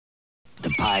The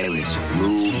pirates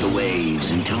ruled the waves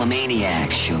until a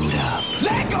maniac showed up.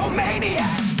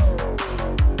 Legomaniac!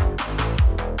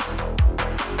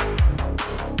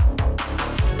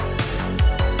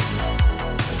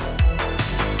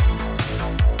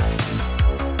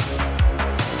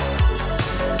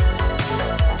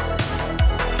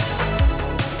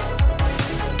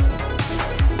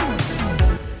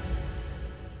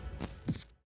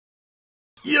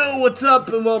 Yo, what's up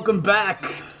and welcome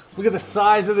back. Look at the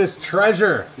size of this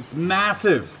treasure. It's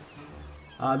massive.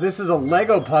 This is a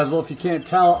Lego puzzle. If you can't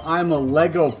tell, I'm a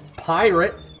Lego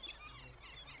pirate.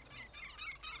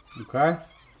 Okay.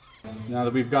 Now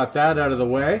that we've got that out of the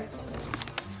way,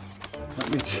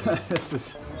 let me try. This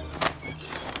is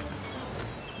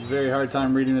a very hard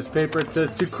time reading this paper. It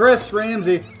says, to Chris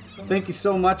Ramsay, thank you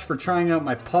so much for trying out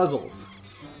my puzzles.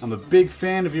 I'm a big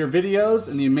fan of your videos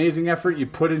and the amazing effort you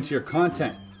put into your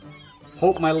content.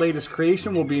 Hope my latest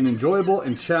creation will be an enjoyable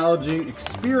and challenging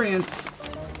experience.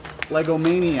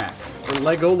 Legomaniac, or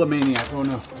Legolamaniac, oh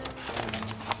no.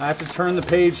 I have to turn the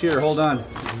page here, hold on.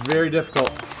 It's very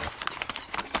difficult.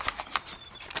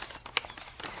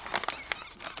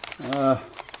 I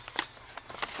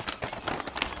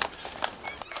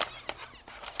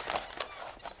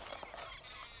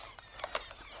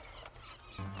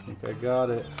think I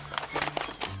got it.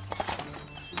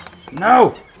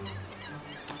 No!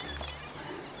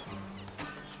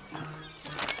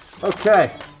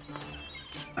 Okay.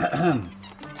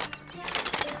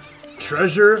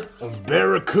 Treasure of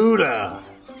Barracuda.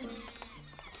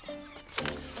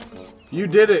 You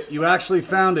did it. You actually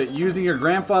found it. Using your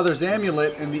grandfather's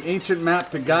amulet and the ancient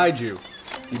map to guide you,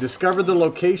 you discovered the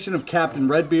location of Captain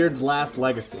Redbeard's last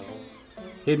legacy.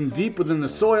 Hidden deep within the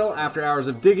soil, after hours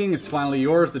of digging, is finally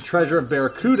yours. The treasure of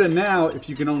Barracuda now, if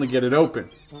you can only get it open.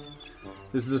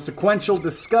 This is a sequential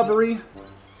discovery.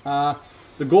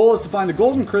 The goal is to find the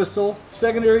golden crystal.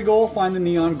 Secondary goal, find the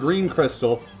neon green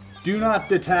crystal. Do not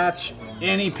detach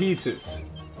any pieces.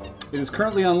 It is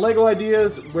currently on Lego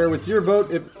Ideas, where with your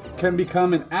vote it can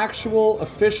become an actual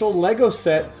official Lego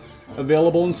set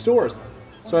available in stores.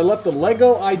 So I left the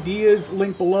Lego Ideas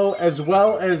link below, as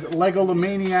well as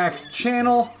Legolamaniac's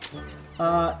channel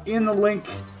in the link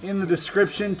in the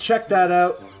description. Check that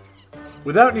out.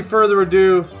 Without any further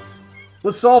ado,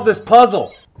 let's solve this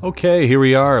puzzle. Okay, here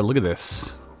we are. Look at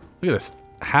this. Look at this.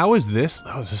 How is this?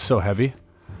 Oh, this is so heavy.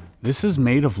 This is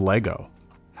made of Lego.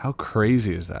 How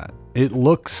crazy is that? It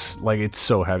looks like it's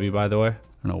so heavy, by the way.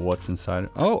 I don't know what's inside.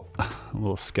 Oh, a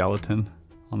little skeleton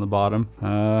on the bottom.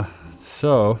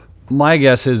 So, my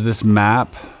guess is this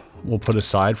map we'll put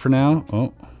aside for now.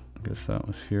 Oh, I guess that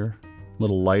was here.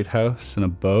 Little lighthouse and a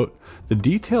boat. The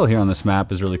detail here on this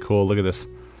map is really cool. Look at this.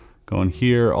 Going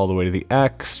here all the way to the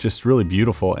X. Just really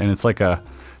beautiful. And it's like a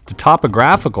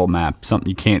topographical map. Something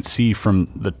you can't see from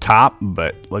the top,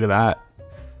 but look at that.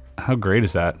 How great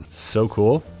is that? So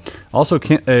cool. Also,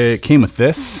 it came with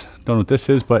this. Don't know what this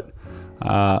is, but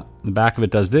the back of it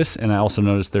does this. And I also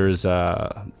noticed there is,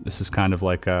 this is kind of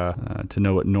like to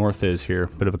know what north is here.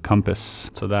 Bit of a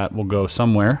compass. So that will go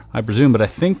somewhere, I presume. But I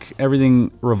think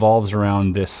everything revolves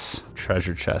around this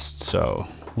treasure chest. So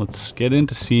let's get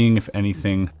into seeing if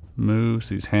anything moves.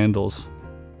 These handles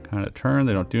kind of turn.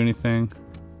 They don't do anything.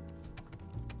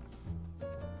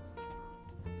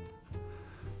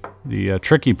 The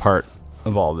tricky part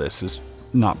of all this is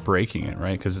not breaking it,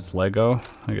 right? Because it's Lego.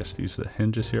 I guess these are the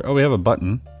hinges here. Oh, we have a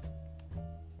button.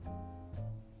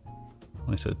 At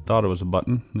least I thought it was a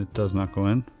button, and it does not go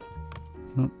in.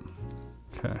 Oh.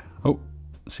 Okay. Oh,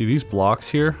 see these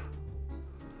blocks here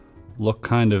look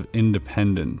kind of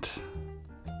independent.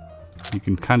 You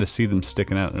can kind of see them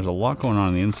sticking out. There's a lot going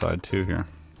on the inside too here.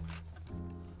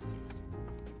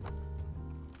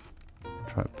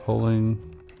 Try pulling.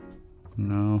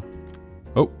 No.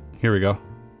 Oh, here we go.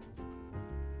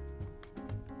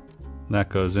 That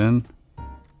goes in.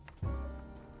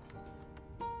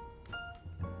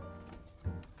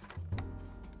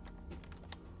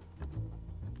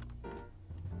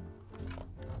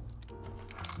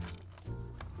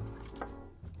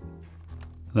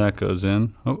 That goes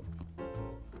in. Oh,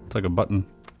 it's like a button.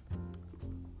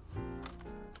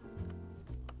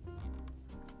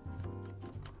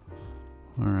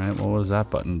 All right, well, what does that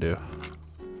button do?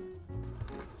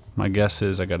 My guess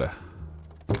is I gotta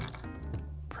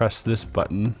press this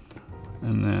button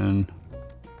and then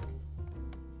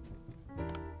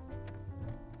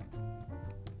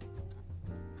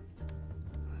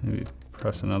maybe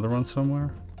press another one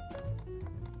somewhere.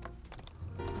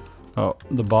 Oh,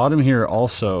 the bottom here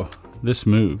also, this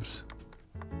moves.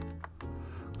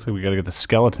 Looks like we gotta get the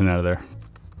skeleton out of there.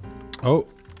 Oh.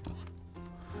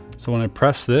 So when I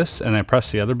press this and I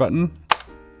press the other button,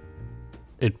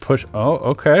 It pushed. Oh,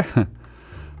 okay.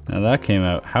 Now that came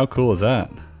out. How cool is that?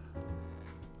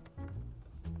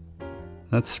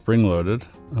 That's spring-loaded.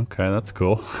 Okay, that's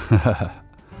cool.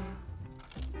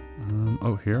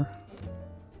 Oh, here.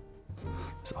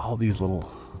 There's all these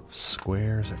little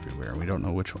squares everywhere. We don't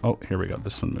know which one. Oh, here we go.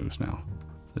 This one moves now.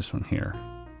 This one here.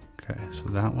 Okay, so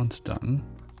that one's done.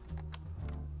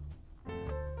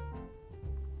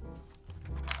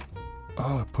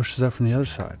 Oh, it pushes out from the other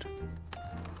side.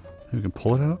 Maybe we can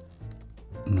pull it out?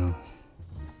 No.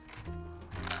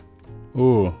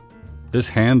 Ooh, this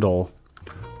handle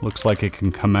looks like it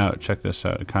can come out. Check this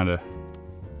out. It kind of...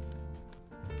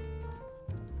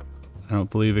 I don't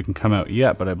believe it can come out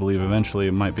yet, but I believe eventually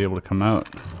it might be able to come out.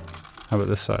 How about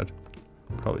this side?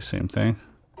 Probably same thing.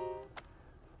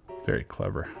 Very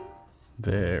clever.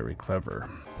 Very clever.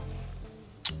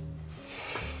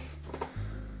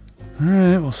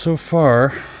 Alright, well so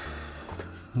far,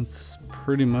 that's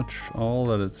pretty much all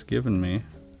that it's given me.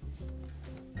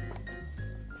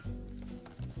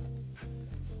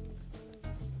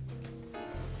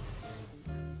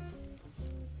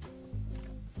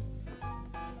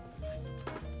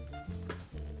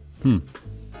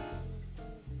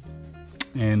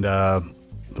 And the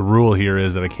rule here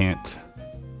is that I can't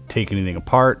take anything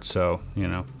apart, so, you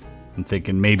know, I'm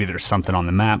thinking maybe there's something on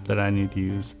the map that I need to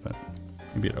use, but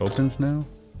maybe it opens now?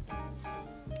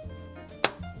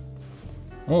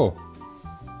 Oh,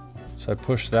 so I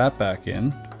pushed that back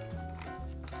in,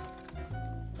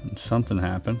 and something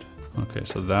happened. Okay,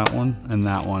 so that one and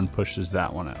that one pushes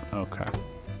that one out. Okay.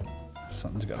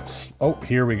 Something's got to... Oh,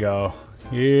 here we go.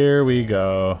 Here we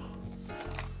go.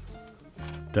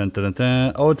 Dun, dun, dun,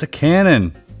 dun. Oh, it's a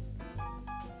cannon.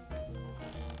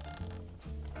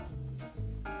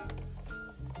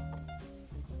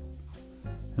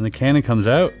 And the cannon comes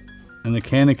out, and the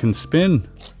cannon can spin.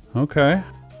 Okay.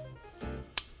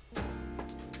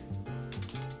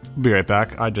 Be right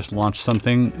back. I just launched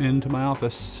something into my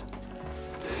office.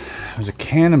 There's a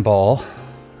cannonball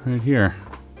right here.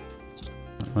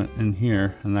 That went in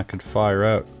here, and that could fire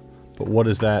out. But what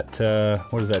does that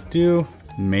do?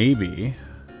 Maybe.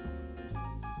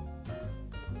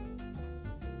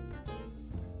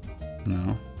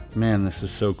 No. Man, this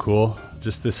is so cool.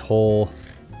 Just this whole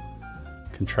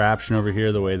contraption over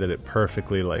here, the way that it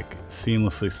perfectly, like,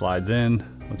 seamlessly slides in.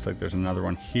 Looks like there's another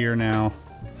one here now.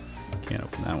 Can't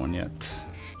open that one yet.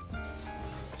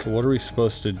 So what are we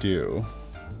supposed to do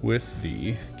with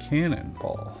the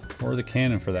cannonball? Or the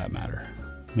cannon, for that matter?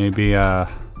 Maybe,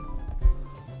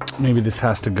 maybe this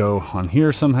has to go on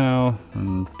here somehow,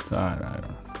 and I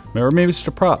don't know. Or maybe it's just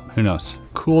a prop, who knows?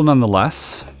 Cool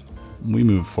nonetheless. We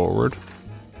move forward.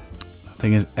 The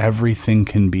thing is, everything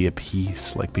can be a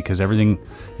piece, like, because everything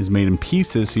is made in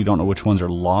pieces, so you don't know which ones are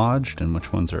lodged and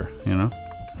which ones are, you know?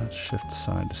 Let's shift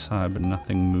side to side, but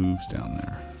nothing moves down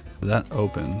there. That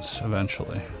opens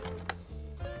eventually.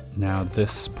 Now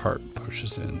this part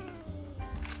pushes in,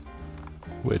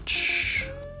 which...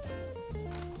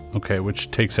 Okay,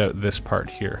 which takes out this part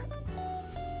here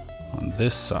on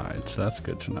this side, so that's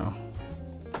good to know.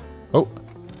 Oh,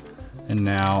 and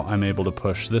now I'm able to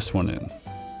push this one in,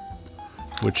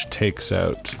 which takes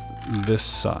out this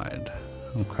side.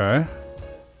 Okay,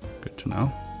 good to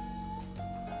know.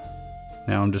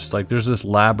 Now I'm just like, there's this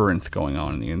labyrinth going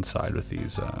on the inside with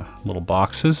these little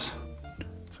boxes.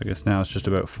 So I guess now it's just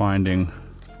about finding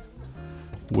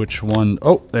which one.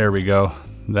 Oh, there we go.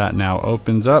 That now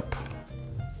opens up.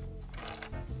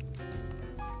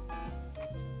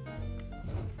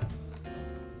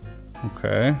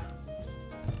 Okay.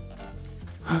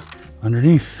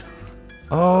 Underneath.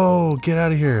 Oh, get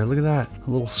out of here. Look at that. A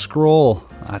little scroll.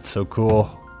 That's so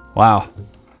cool. Wow.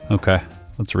 Okay,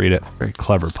 let's read it. Very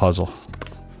clever puzzle.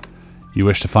 You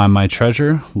wish to find my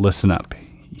treasure? Listen up.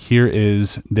 Here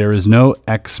is, there is no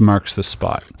X marks the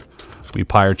spot. We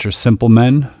pirates are simple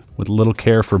men with little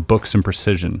care for books and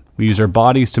precision. We use our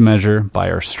bodies to measure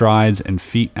by our strides and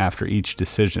feet after each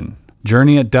decision.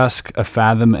 Journey at dusk, 1.5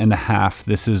 fathoms.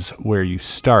 This is where you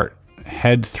start.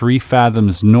 Head 3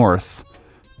 fathoms north.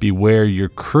 Beware your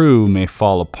crew may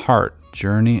fall apart.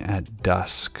 Journey at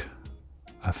dusk,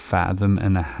 1.5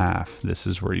 fathoms. This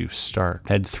is where you start.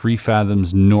 Head 3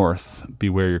 fathoms north.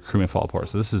 Beware your crew may fall apart.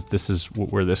 So this is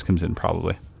where this comes in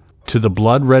probably. To the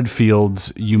blood-red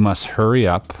fields you must hurry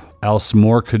up, else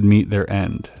more could meet their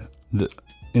end.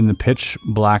 In the pitch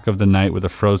black of the night with a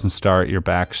frozen star at your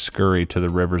back, scurry to the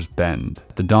river's bend.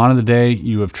 At the dawn of the day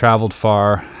you have traveled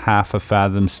far, 1/2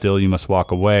 fathom still you must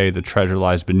walk away. The treasure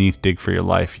lies beneath, dig for your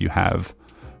life, you have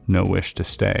no wish to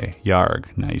stay. Yarg,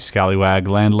 now you scallywag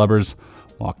landlubbers,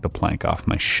 walk the plank off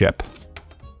my ship.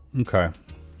 Okay.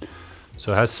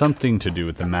 So it has something to do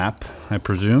with the map, I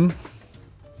presume.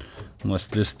 Unless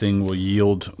this thing will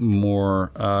yield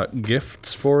more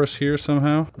gifts for us here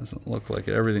somehow. Doesn't look like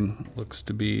it. Everything looks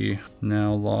to be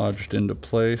now lodged into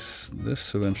place.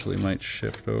 This eventually might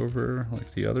shift over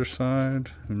like the other side.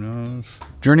 Who knows?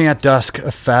 Journey at dusk,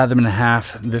 1.5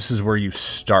 fathoms. This is where you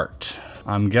start.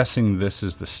 I'm guessing this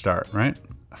is the start, right?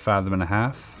 1.5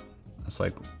 fathoms. That's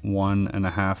like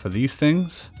 1.5 of these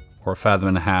things. Or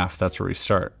 1.5 fathoms, that's where we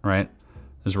start, right?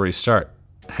 This is where you start.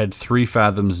 Head 3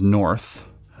 fathoms north.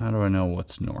 How do I know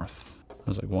what's north? I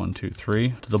was like 1, 2,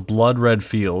 3. To the blood red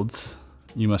fields.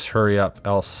 You must hurry up,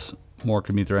 else more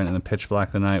could meet the end in the pitch black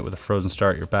of the night with a frozen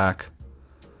star at your back.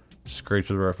 Scrape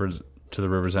to the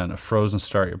river's end. A frozen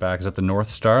star at your back. Is that the North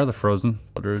Star? The frozen?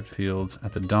 Blood red fields.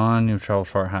 At the dawn, you've traveled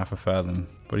far 1/2 fathom.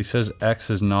 But he says X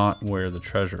is not where the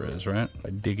treasure is, right? By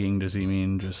digging, does he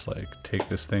mean just like take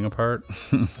this thing apart?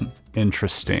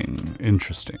 Interesting.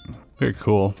 Interesting. Very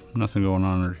cool. Nothing going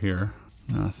on under here.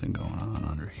 Nothing going on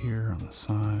under here on the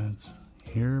sides.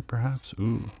 Here, perhaps?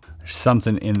 Ooh. There's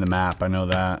something in the map, I know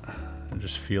that. I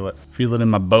just feel it. Feel it in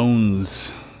my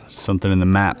bones. Something in the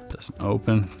map doesn't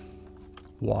open.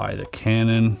 Why the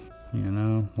cannon? You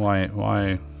know,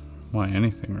 why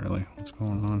anything really? What's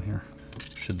going on here?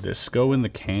 Should this go in the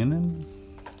cannon?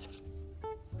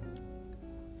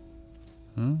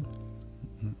 Huh?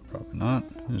 Probably not.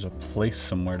 There's a place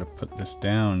somewhere to put this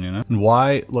down, you know? And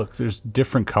why? Look, there's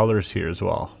different colors here as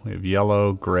well. We have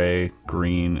yellow, gray,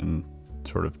 green, and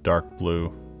sort of dark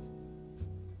blue.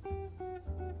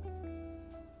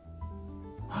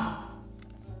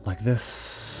 Like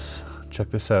this. Check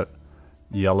this out.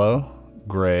 Yellow,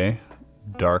 gray,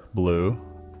 dark blue,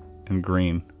 and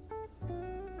green.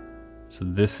 So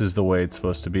this is the way it's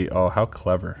supposed to be. Oh, how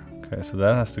clever. Okay, so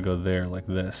that has to go there like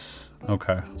this.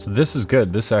 Okay, so this is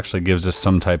good. This actually gives us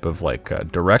some type of like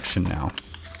direction now.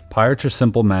 Pirates are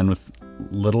simple men with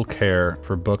little care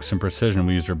for books and precision.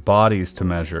 We use our bodies to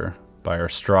measure by our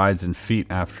strides and feet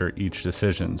after each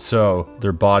decision. So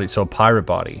their body, so a pirate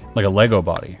body, like a Lego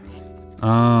body.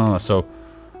 Oh, so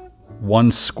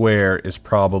 1 square is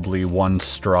probably 1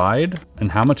 stride. And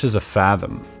how much is a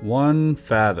fathom? 1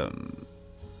 fathom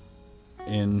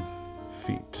in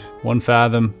feet. 1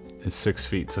 fathom is 6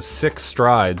 feet. So 6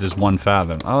 strides is 1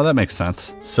 fathom. Oh, that makes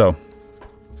sense. So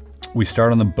we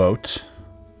start on the boat.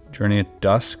 Journey at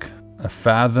dusk.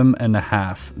 1.5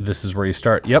 fathoms. This is where you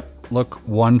start. Yep. Look,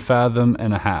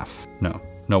 1.5 fathoms.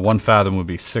 No, 1 fathom would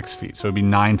be 6 feet. So it'd be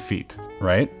 9 feet,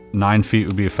 right? 9 feet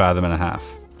would be 1.5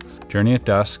 fathoms. Journey at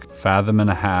dusk.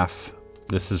 1.5 fathoms.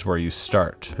 This is where you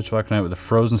start. Pitch black night with a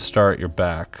frozen star at your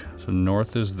back. So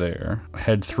north is there.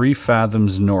 Head 3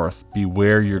 fathoms north.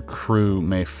 Beware your crew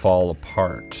may fall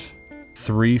apart.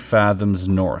 3 fathoms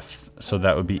north. So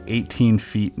that would be 18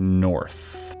 feet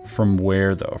north. From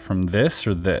where though? From this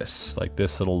or this? Like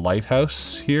this little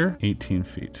lighthouse here? 18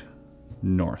 feet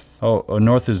north. Oh,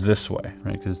 north is this way,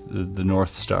 right? Because the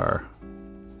North Star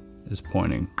is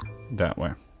pointing that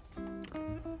way.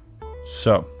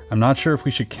 So I'm not sure if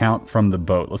we should count from the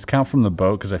boat. Let's count from the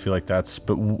boat because I feel like that's,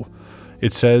 but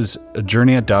it says a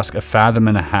journey at dusk, 1.5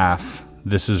 fathoms.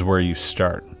 This is where you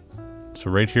start.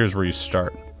 So right here is where you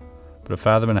start. But 1.5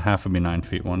 fathoms would be 9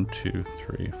 feet. 1, 2,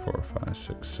 3, 4, 5,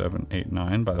 6, 7, 8,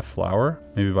 9 by the flower.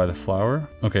 Maybe by the flower.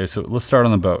 Okay, so let's start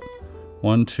on the boat.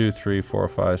 1, 2, 3, 4,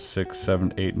 5, 6,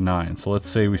 7, 8, 9. So let's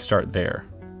say we start there.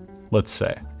 Let's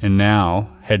say. And now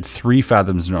head 3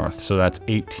 fathoms north. So that's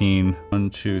 18. 1,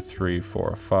 2, 3,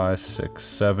 4, 5, 6,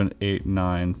 7, 8,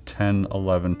 9, 10,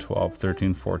 11, 12,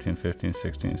 13, 14, 15,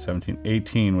 16, 17,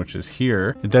 18, which is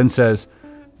here. It then says,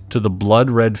 to the blood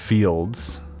red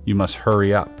fields, you must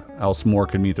hurry up, else more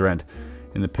could meet their end.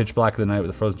 In the pitch black of the night with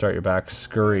the frozen star at your back,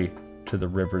 scurry to the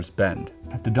river's bend.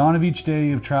 At the dawn of each day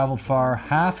you have traveled far,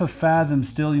 1/2 fathom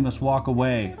still you must walk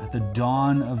away. At the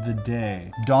dawn of the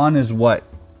day. Dawn is what?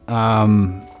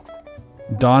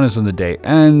 Dawn is when the day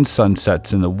ends, sun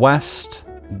sets in the west.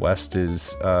 West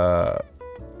is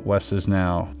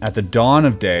now at the dawn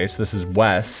of day, so this is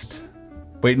west.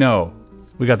 Wait, no,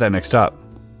 we got that mixed up.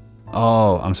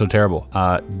 Oh, I'm so terrible.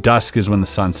 Dusk is when the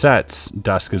sun sets,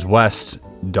 dusk is west,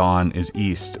 dawn is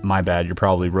east. My bad, you're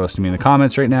probably roasting me in the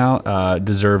comments right now. I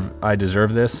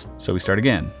deserve this, so we start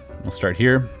again. We'll start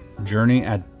here. Journey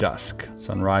at dusk.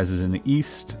 Sun rises in the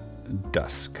east,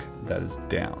 dusk. That is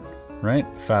down, right?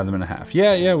 1.5 fathoms.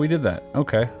 Yeah, we did that.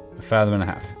 Okay, 1.5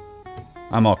 fathoms.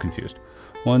 I'm all confused.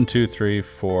 1, 2, 3,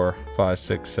 4, 5,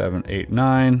 6, 7, 8,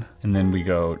 9. And then we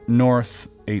go north,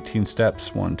 18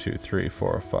 steps. 1, 2, 3,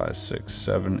 4, 5, 6,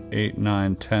 7, 8,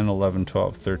 9, 10, 11,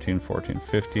 12, 13, 14,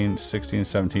 15, 16,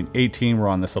 17, 18. We're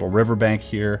on this little riverbank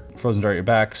here. Frozen dart your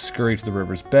back, scurry to the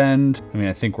river's bend. I mean,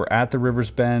 I think we're at the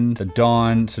river's bend. The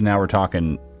dawn, so now we're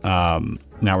talking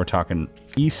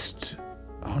east.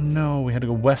 Oh no, we had to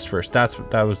go west first. That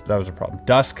was a problem.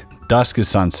 Dusk is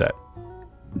sunset.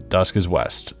 Dusk is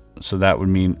west. So that would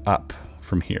mean up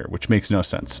from here, which makes no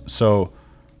sense. So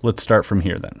let's start from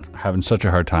here then. I'm having such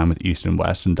a hard time with east and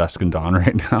west and dusk and dawn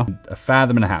right now. 1.5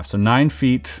 fathoms. So 9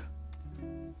 feet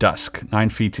dusk, 9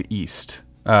 feet to east,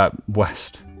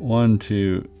 west. 1,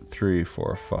 2, 3,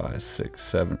 4, 5, 6,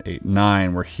 7, 8,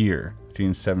 9. We're here.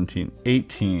 15, 17,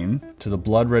 18. To the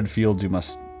blood red fields you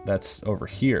must, that's over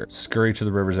here. Scurry to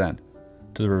the river's end,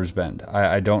 to the river's bend.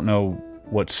 I don't know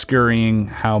what scurrying,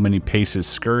 how many paces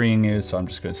scurrying is, so I'm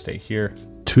just gonna stay here.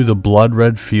 To the blood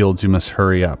red fields you must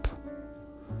hurry up.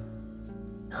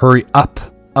 Hurry up,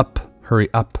 hurry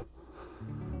up.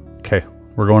 Okay,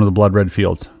 we're going to the blood red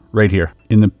fields, right here.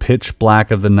 In the pitch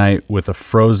black of the night with a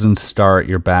frozen star at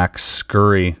your back,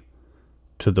 scurry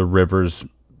to the river's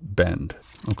bend.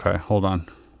 Okay, hold on.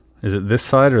 Is it this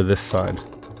side or this side?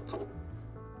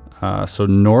 So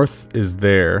north is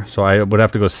there, so I would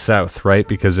have to go south, right?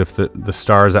 Because if the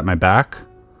star is at my back.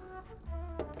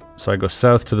 So I go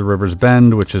south to the river's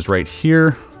bend, which is right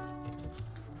here.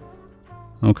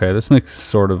 Okay, this makes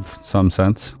sort of some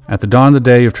sense. At the dawn of the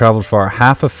day, you've traveled far.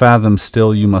 1/2 fathom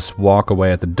still you must walk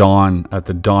away at the dawn of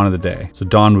the day. So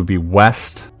dawn would be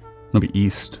west, it would be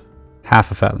east.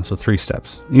 1/2 fathom, so 3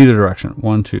 steps. Either direction.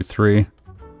 1, 2, 3.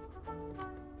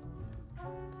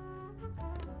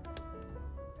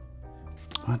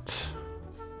 What?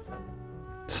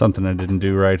 Something I didn't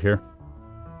do right here.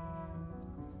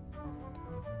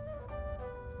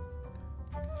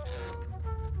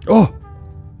 Oh!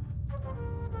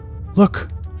 Look!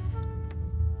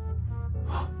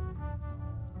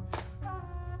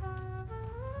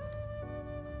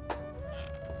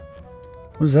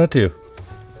 What does that do?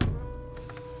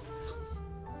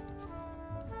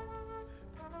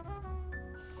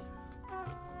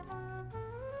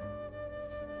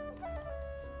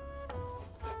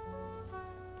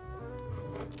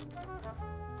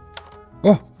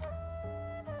 Oh!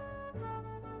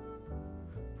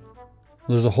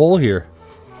 There's a hole here.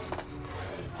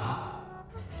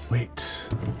 Wait.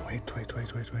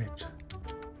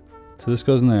 So this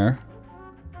goes in there.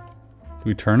 Do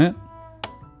we turn it?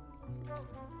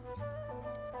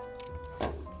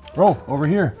 Oh, over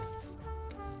here.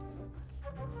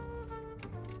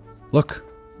 Look.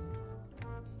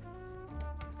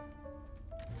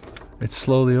 It's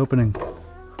slowly opening.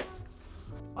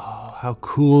 Oh, how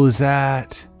cool is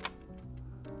that?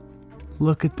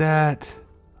 Look at that.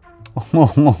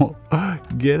 Oh,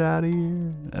 get out of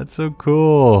here. That's so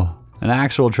cool. An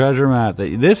actual treasure map.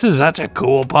 This is such a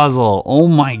cool puzzle. Oh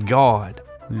my god.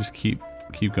 We just keep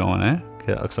going, eh?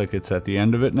 Okay, it looks like it's at the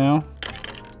end of it now.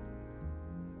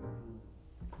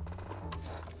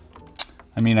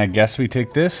 I mean, I guess we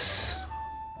take this.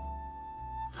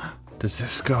 Does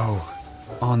this go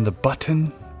on the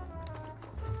button?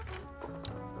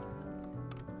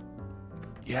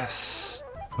 Yes.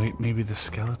 Wait, maybe the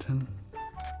skeleton?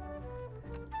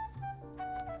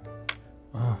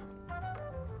 Oh.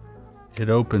 It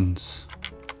opens.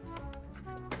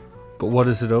 But what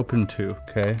does it open to?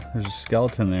 Okay, there's a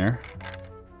skeleton there.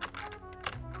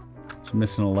 It's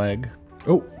missing a leg.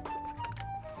 Oh!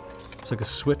 It's like a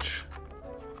switch.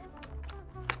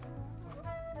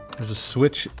 There's a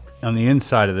switch on the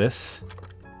inside of this.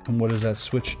 And what does that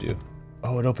switch do?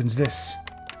 Oh, it opens this.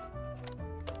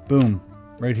 Boom.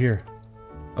 Right here.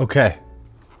 Okay.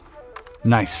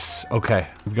 Nice. Okay.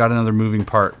 We've got another moving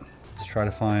part. Let's try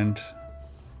to find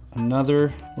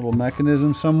another little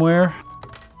mechanism somewhere.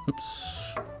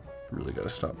 Oops. Really gotta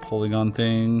stop pulling on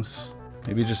things.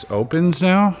 Maybe it just opens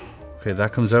now? Okay,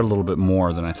 that comes out a little bit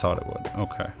more than I thought it would.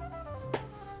 Okay.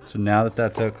 So now that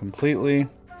that's out completely,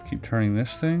 keep turning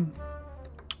this thing.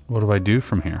 What do I do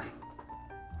from here?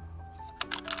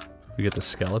 We get the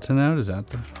skeleton out? Is that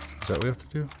what we have to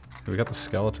do? We got the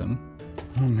skeleton.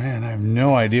 Oh man, I have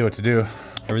no idea what to do.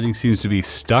 Everything seems to be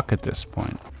stuck at this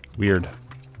point. Weird.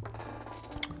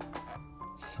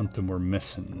 Something we're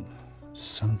missing.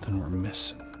 Something we're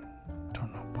missing.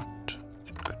 Don't know what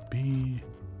it could be.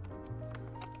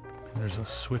 There's a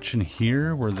switch in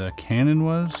here where the cannon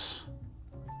was.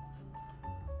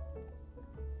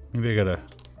 Maybe I gotta...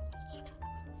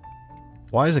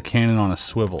 Why is a cannon on a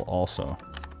swivel also?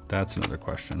 That's another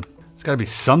question. There's gotta be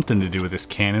something to do with this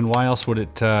cannon. Why else would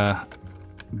it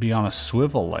be on a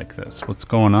swivel like this? What's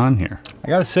going on here? I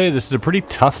gotta say, this is a pretty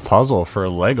tough puzzle for a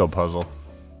Lego puzzle.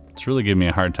 It's really giving me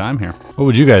a hard time here. What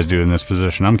would you guys do in this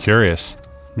position? I'm curious.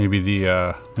 Maybe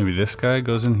maybe this guy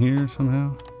goes in here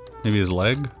somehow. Maybe his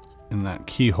leg in that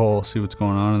keyhole. See what's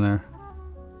going on in there.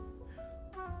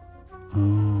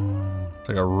 It's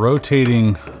like a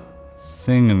rotating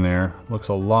thing in there. Looks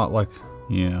a lot like,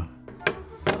 yeah.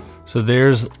 So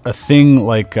there's a thing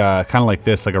like kind of like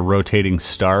this, like a rotating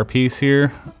star piece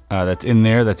here that's in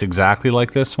there. That's exactly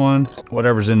like this one.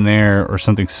 Whatever's in there or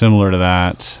something similar to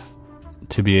that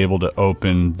to be able to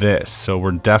open this. So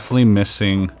we're definitely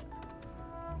missing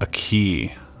a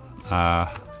key.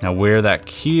 Now where that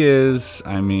key is,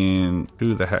 I mean,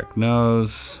 who the heck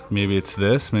knows? Maybe it's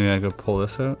this. Maybe I could pull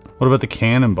this out. What about the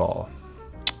cannonball?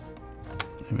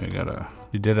 Maybe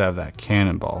you did have that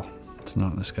cannonball. It's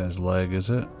not this guy's leg, is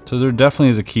it? So there definitely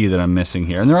is a key that I'm missing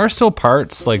here. And there are still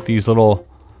parts, like these little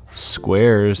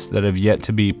squares that have yet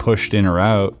to be pushed in or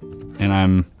out. And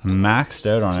I'm maxed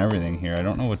out on everything here. I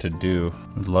don't know what to do.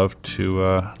 I'd love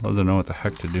to know what the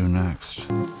heck to do next.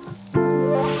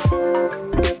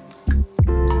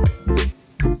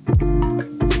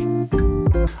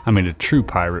 I mean, a true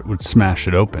pirate would smash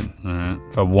it open.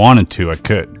 If I wanted to, I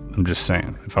could. I'm just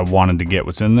saying. If I wanted to get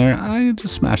what's in there, I'd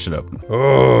just smash it open.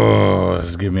 Oh, this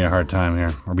is giving me a hard time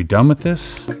here. Are we done with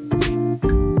this?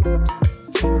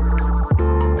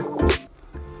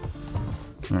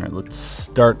 All right, let's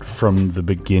start from the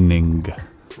beginning.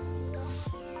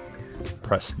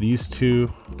 Press these two.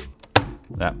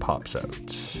 That pops out.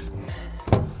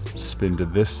 Spin to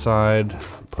this side.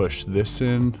 Push this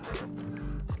in.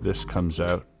 This comes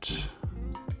out.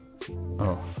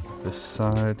 Oh, this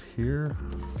side here.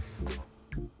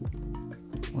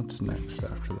 What's next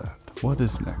after that? What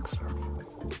is next?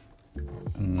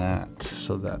 And that,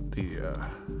 so that the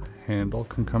handle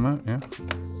can come out, yeah?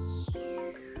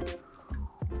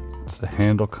 Once the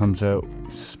handle comes out,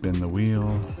 spin the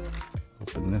wheel,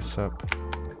 open this up,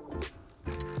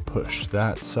 push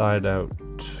that side out.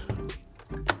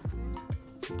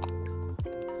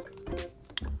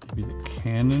 Maybe the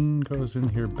cannon goes in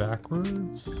here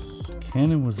backwards.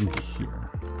 Cannon was in here.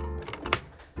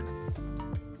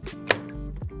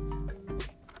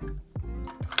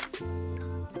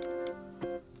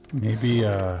 Maybe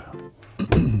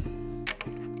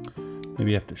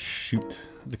maybe you have to shoot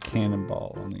the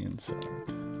cannonball on the inside.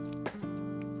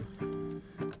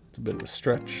 It's a bit of a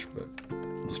stretch, but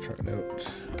let's try it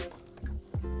out.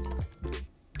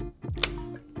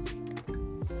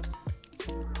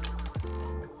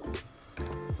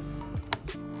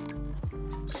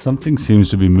 Something seems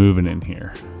to be moving in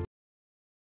here.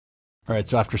 All right,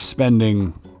 so after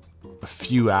spending a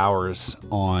few hours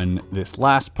on this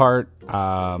last part,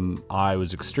 I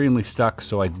was extremely stuck,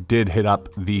 so I did hit up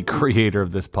the creator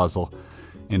of this puzzle,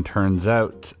 and turns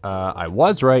out I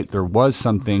was right. There was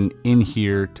something in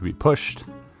here to be pushed,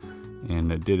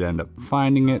 and I did end up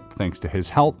finding it thanks to his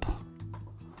help,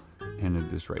 and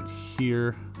it is right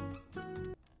here.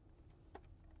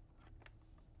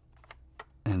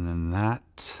 And then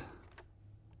that,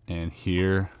 and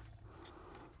here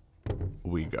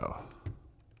we go.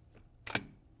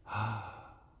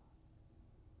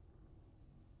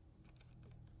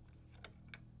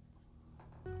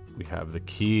 We have the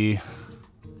key.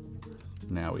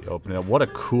 Now we open it up. What a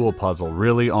cool puzzle.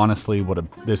 Really, honestly,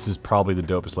 this is probably the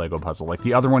dopest Lego puzzle. Like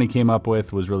the other one he came up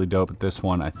with was really dope, but this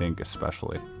one I think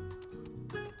especially.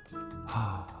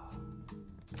 Wow.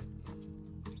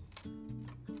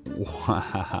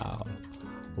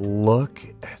 Look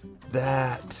at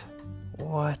that.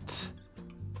 What?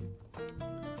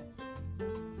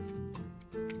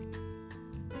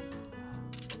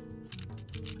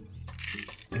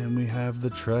 And we have the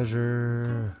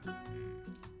treasure.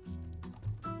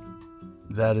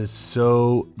 That is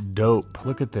so dope.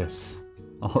 Look at this.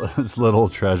 All this little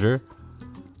treasure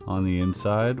on the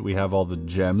inside. We have all the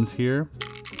gems here.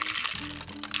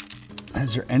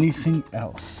 Is there anything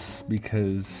else?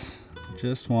 Because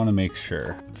just want to make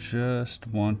sure. Just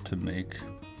want to make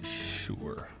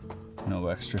sure. No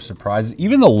extra surprises.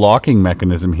 Even the locking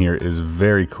mechanism here is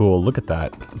very cool. Look at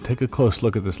that. Take a close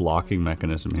look at this locking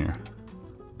mechanism here.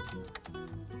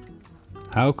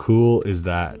 How cool is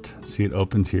that? See, it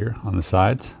opens here on the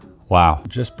sides. Wow,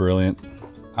 just brilliant.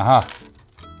 Aha.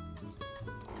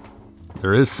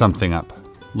 There is something up.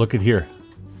 Look at here.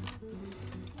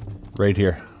 Right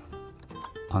here.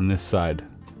 On this side.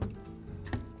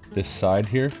 This side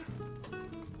here.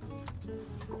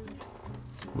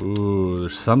 Ooh,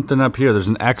 there's something up here. There's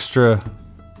an extra.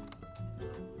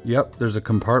 Yep, there's a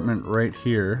compartment right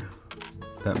here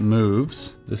that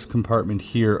moves. This compartment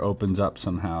here opens up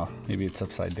somehow. Maybe it's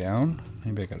upside down.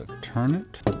 Maybe I gotta turn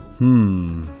it.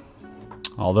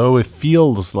 Although it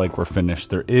feels like we're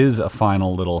finished, there is a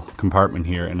final little compartment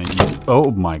here. And oh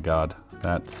my god,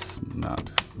 that's not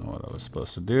what I was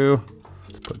supposed to do.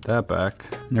 Let's put that back.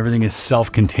 And everything is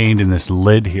self-contained in this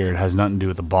lid here. It has nothing to do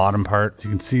with the bottom part. So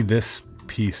you can see this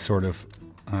piece sort of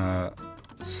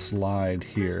slide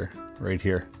here, right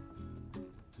here,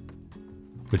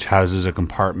 which houses a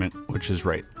compartment, which is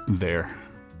right there.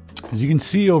 As you can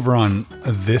see over on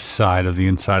this side of the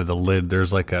inside of the lid,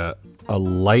 there's like a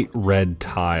light red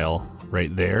tile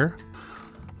right there.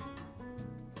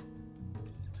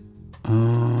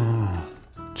 Oh,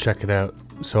 check it out.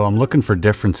 So I'm looking for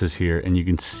differences here, and you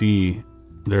can see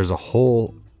there's a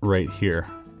hole right here.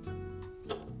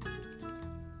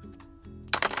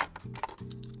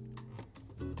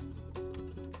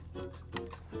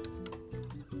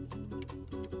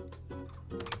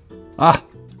 Ah!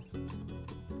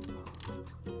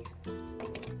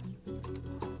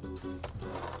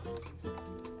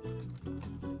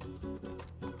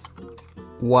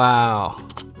 Wow,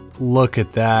 look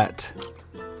at that.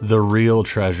 The real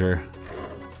treasure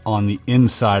on the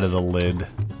inside of the lid.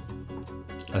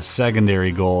 A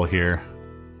secondary goal here.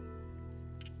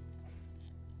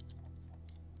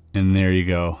 And there you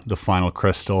go, the final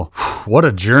crystal. What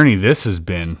a journey this has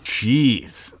been.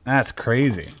 Jeez, that's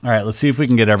crazy. All right, let's see if we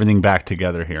can get everything back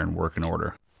together here and work in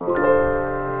order.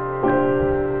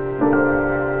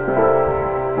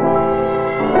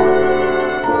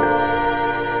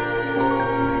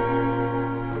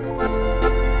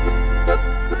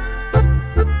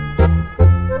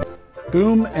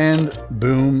 Boom and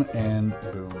boom and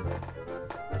boom.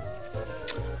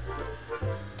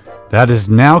 That is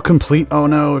now complete. Oh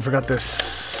no, I forgot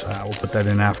this. We'll put that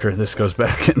in after. This goes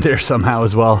back in there somehow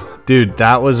as well. Dude,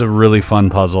 that was a really fun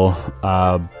puzzle.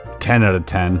 10 out of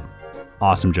 10.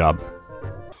 Awesome job.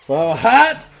 Well,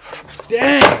 hot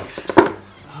dang.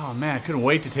 Oh man, I couldn't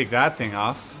wait to take that thing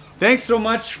off. Thanks so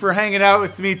much for hanging out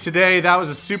with me today. That was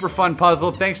a super fun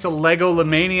puzzle. Thanks to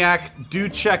Legolamaniac. Do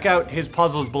check out his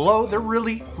puzzles below. They're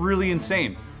really, really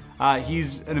insane.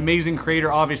 He's an amazing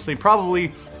creator, obviously.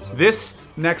 Probably this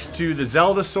next to the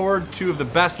Zelda sword, two of the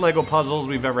best Lego puzzles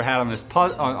we've ever had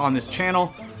on this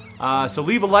channel. So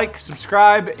leave a like,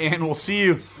 subscribe, and we'll see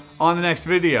you on the next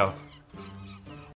video.